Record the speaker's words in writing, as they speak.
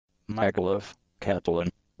Magaluf, Catalan,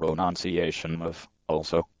 pronunciation of,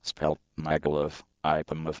 also spelled Magaluf,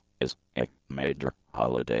 Ipamov, is a major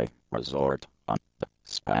holiday resort on the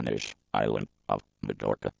Spanish island of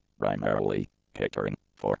Majorca, primarily catering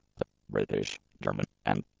for the British, German,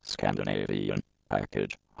 and Scandinavian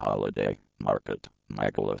package holiday market.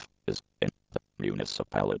 Magaluf is in the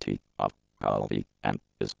municipality of Calvi and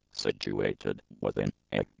is situated within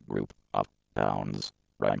a group of towns,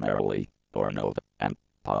 primarily Tornova and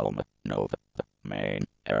Palma Nova. The main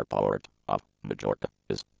airport of Majorca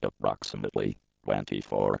is approximately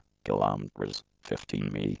 24 kilometers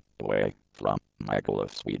 15 mi away from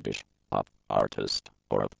Magaluf. Swedish pop artist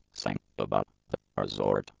Orb sang about the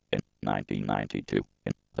resort in 1992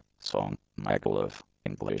 in the song Magaluf.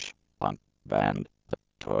 English punk band The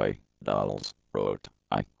Toy Dolls wrote,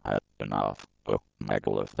 "I had enough of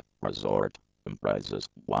Magaluf. The resort comprises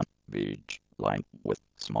one beach line with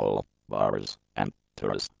small bars and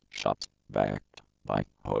tourist shops backed by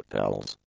hotels